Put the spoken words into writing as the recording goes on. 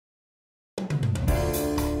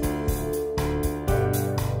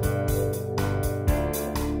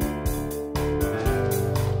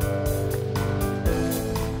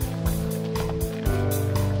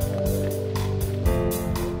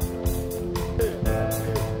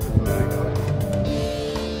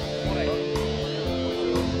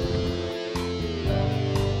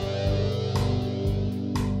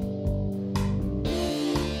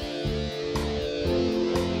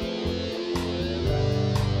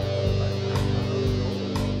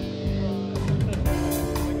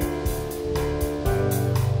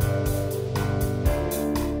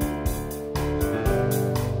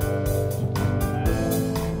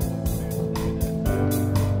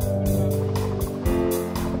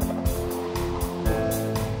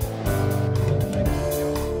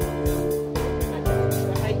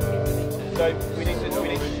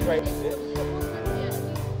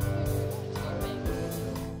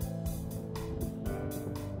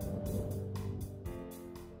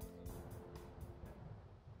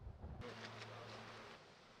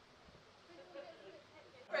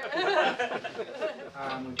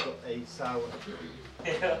be sour.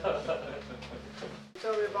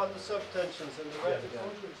 Tell me about the subtensions and the rectifier.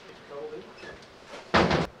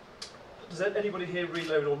 Does anybody here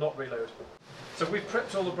reload or not reload? So we've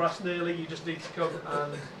prepped all the brass nearly, you just need to come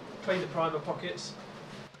and clean the primer pockets.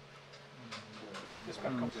 Just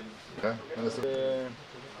back on. Okay.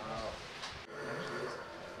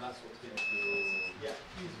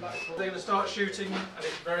 They're going to start shooting and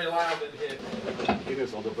it's very loud in here. It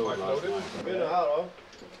is on the boat last time. Good, hello.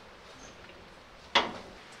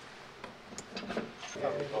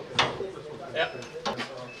 Yeah.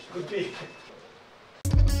 Could be.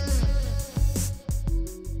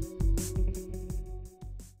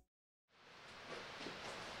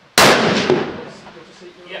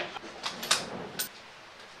 Yeah.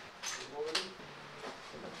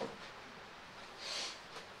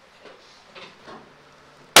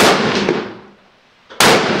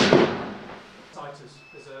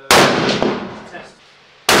 There's a test.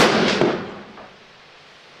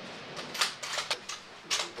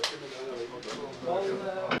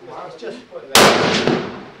 It's just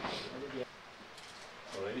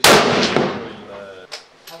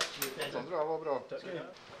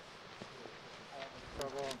Bra,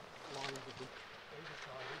 bra.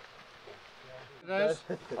 I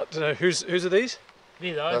don't know, whose are these?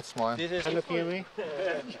 That's mine. this is look at me.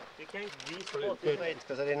 Good,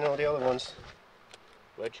 because I didn't know the other ones.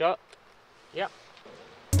 Red shot. Yeah.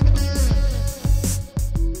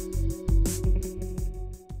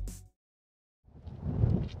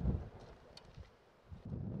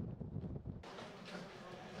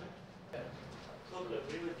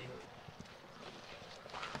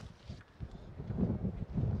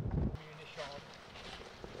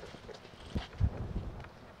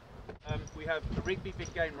 We have a Rigby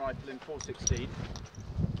big game rifle in 416.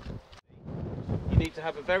 You need to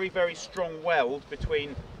have a very, very strong weld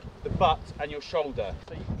between the butt and your shoulder,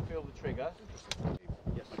 so you can feel the trigger.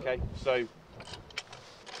 Yes. Okay, so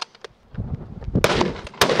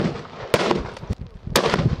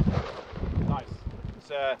nice.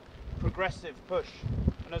 It's a progressive push,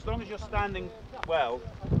 and as long as you're standing well,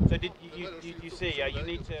 so did you see? Yeah, you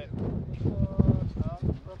need to.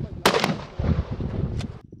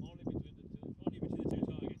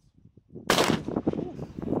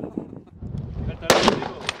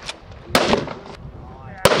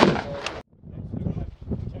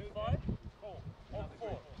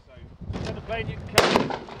 You can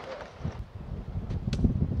come.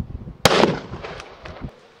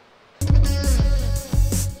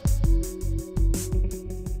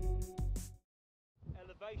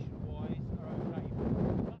 Elevation wise are okay.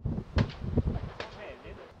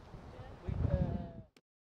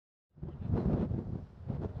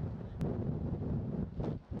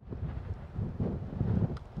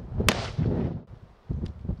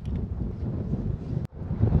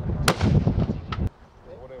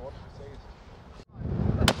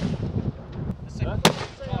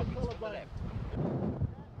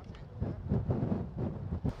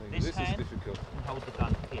 This is difficult. Hold the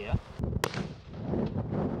gun here.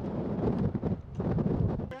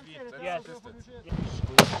 Yes.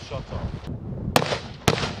 Screw the shot off.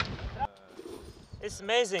 It's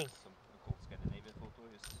amazing.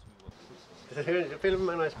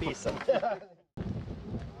 Filmen när jag spisar.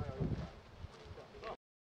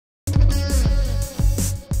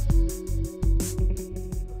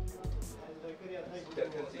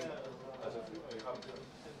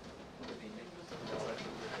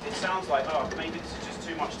 It sounds like, oh, maybe this is just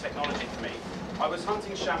too much technology for me. I was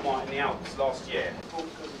hunting chamois in the Alps last year. Because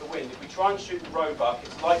of the wind, if we try and shoot the roebuck,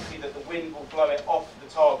 it's likely that the wind will blow it off the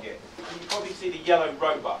target. You can probably see the yellow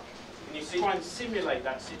roebuck. Can you see? Try and simulate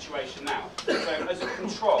that situation now. So as a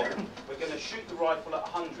control, we're going to shoot the rifle at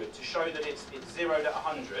 100 to show that it's zeroed at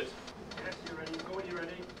 100. Yes, you're ready. Go when you're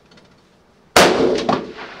ready.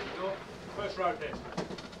 Go. First round hit.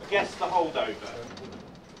 Guess the holdover.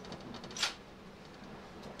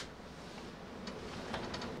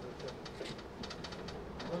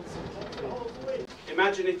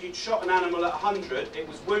 Imagine if you'd shot an animal at 100, it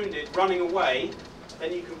was wounded, running away,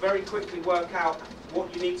 then you can very quickly work out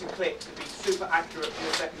what you need to click to be super accurate for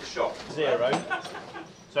your second shot. 0.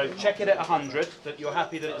 So check it at 100, that you're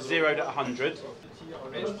happy that it's zeroed at 100.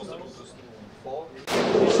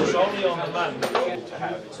 This is only on the man. To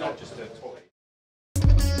have, it's not just a toy.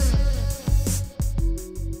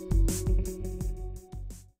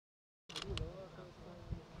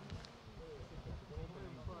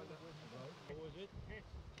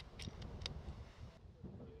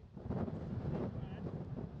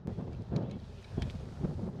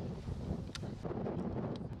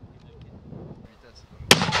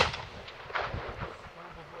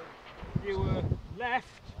 You were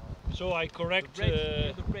left, So I correct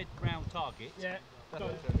the red brown target. Yeah.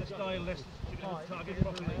 The style list. Target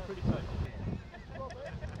properly. Pretty tight.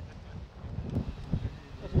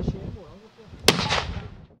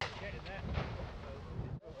 Get in there.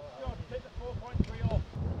 John, take the 4.3 off.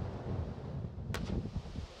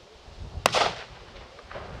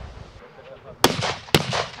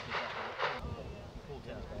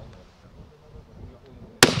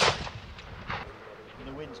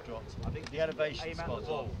 The wind's dropped. I think the elevation spot's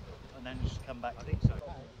on, and then just come back. I think so.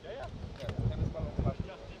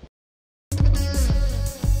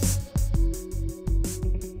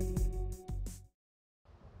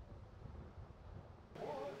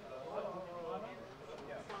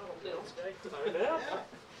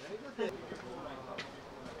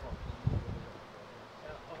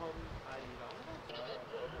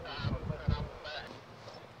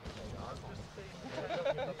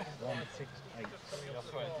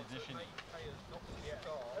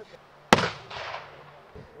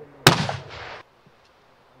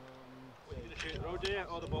 Road there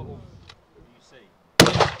or the bottom? You see.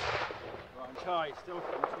 Right, high, still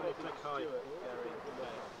high.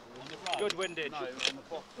 Good windage.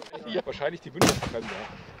 Ja, wahrscheinlich die Bundesbremse.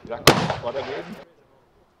 Da kommt, war daneben.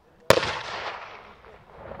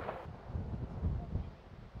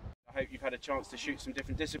 I hope you've had a chance to shoot some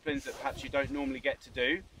different disciplines that perhaps you don't normally get to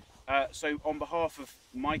do. So on behalf of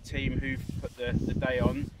my team who've put the day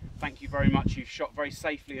on, thank you very much. You've shot very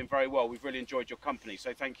safely and very well. We've really enjoyed your company,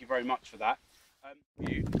 so thank you very much for that. I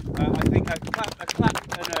think a clap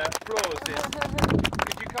and applause is...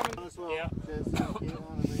 Could you come and... As well. Yeah.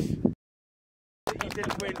 You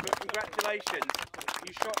didn't win, but congratulations.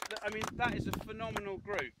 You shot... I mean, that is a phenomenal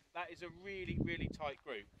group. That is a really, really tight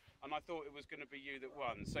group. And I thought it was going to be you that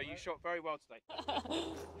won. So you shot very well today.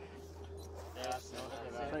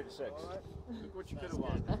 Look what you could have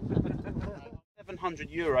won.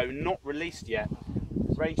 €700, not released yet.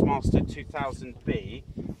 Rangemaster 2000B.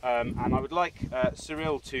 And I would like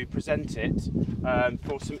Cyril to present it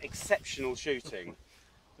for some exceptional shooting.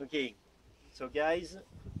 Okay, so guys,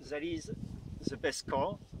 that is the best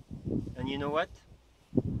car. And you know what?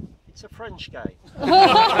 It's a French guy.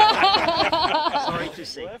 Sorry to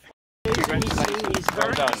say. He's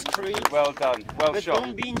very discreet. Well done. Well But shot.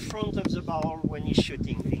 don't be in front of the barrel when he's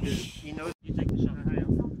shooting, because he knows you take the shot.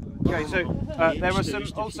 Okay, so there were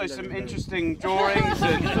also some interesting drawings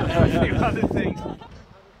and a few other things.